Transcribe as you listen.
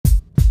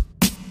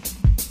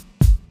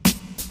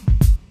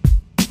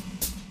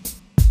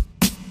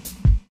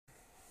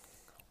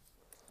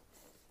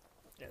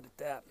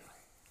that.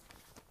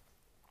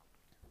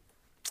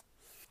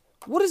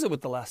 What is it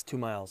with the last 2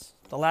 miles?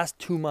 The last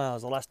 2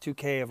 miles, the last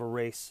 2K of a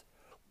race.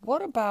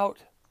 What about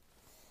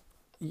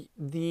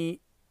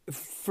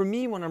for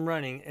me when I'm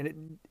running,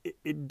 and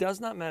it does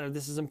not matter,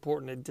 this is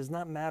important, it does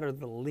not matter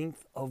the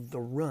length of the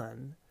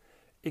run.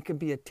 It could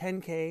be a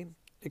 10K,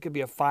 it could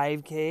be a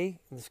 5K,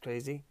 and this is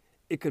crazy.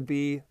 It could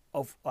be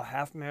a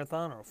half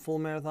marathon or a full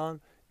marathon,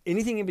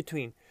 anything in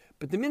between.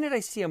 But the minute I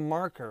see a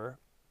marker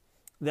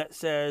that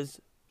says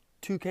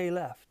 2K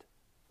left,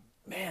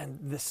 man,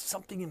 this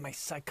something in my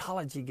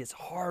psychology gets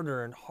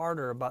harder and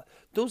harder about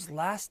those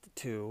last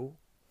two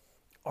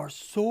are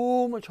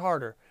so much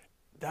harder.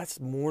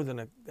 That's more than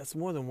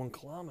 1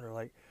 kilometer.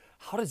 Like,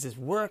 how does this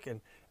work?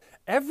 And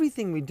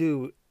everything we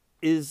do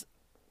is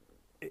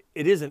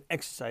an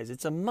exercise.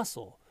 It's a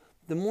muscle.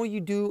 The more you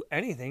do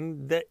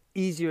anything, the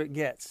easier it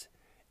gets,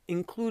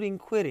 including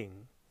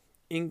quitting,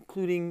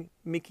 including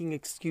making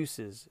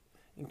excuses,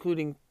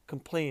 including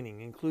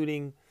complaining,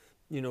 including,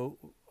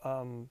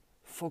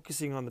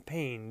 focusing on the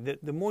pain.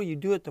 The more you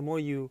do it, the more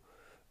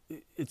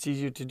it's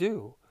easier to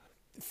do.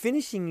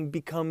 Finishing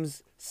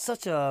becomes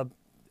such a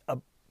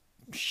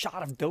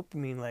shot of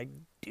dopamine, like,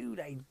 dude,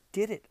 I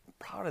did it, I'm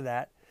proud of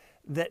that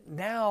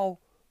now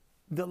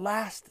the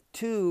last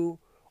two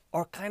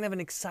are kind of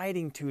an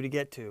exciting two to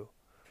get to.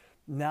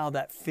 Now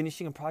that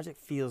finishing a project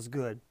feels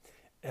good,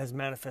 has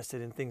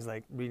manifested in things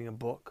like reading a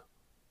book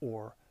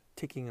or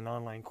taking an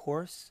online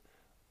course,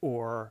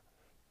 or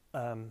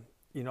I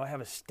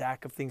have a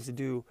stack of things to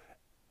do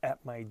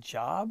at my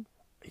job.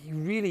 You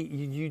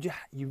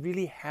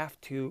really have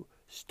to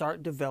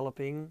start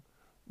developing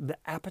the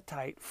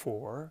appetite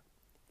for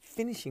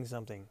finishing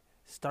something.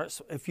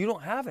 If you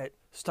don't have it,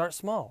 start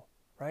small,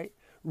 right?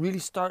 Really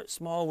start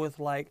small with,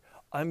 like,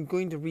 I'm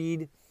going to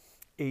read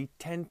a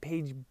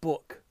 10-page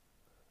book.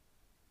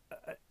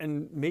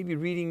 And maybe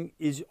reading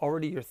is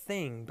already your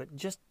thing, but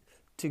just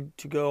to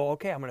go,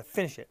 okay, I'm going to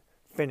finish it.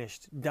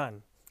 Finished,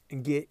 done,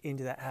 and get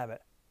into that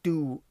habit.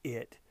 Do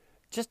it.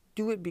 Just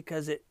do it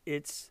because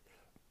it's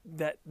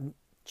that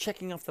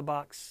checking off the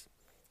box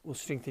will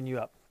strengthen you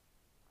up.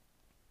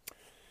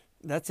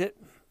 That's it.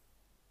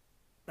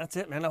 That's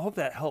it, man. I hope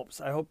that helps.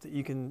 I hope that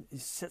you can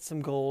set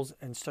some goals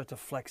and start to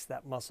flex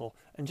that muscle.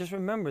 And just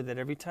remember that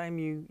every time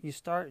you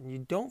start and you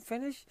don't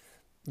finish,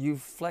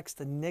 you've flexed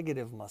a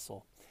negative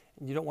muscle.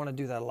 And you don't want to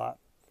do that a lot.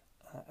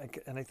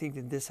 And I think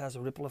that this has a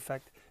ripple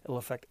effect. It'll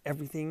affect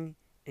everything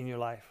in your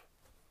life.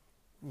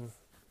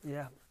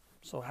 Yeah.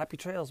 So happy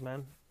trails,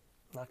 man.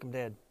 Knock 'em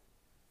dead.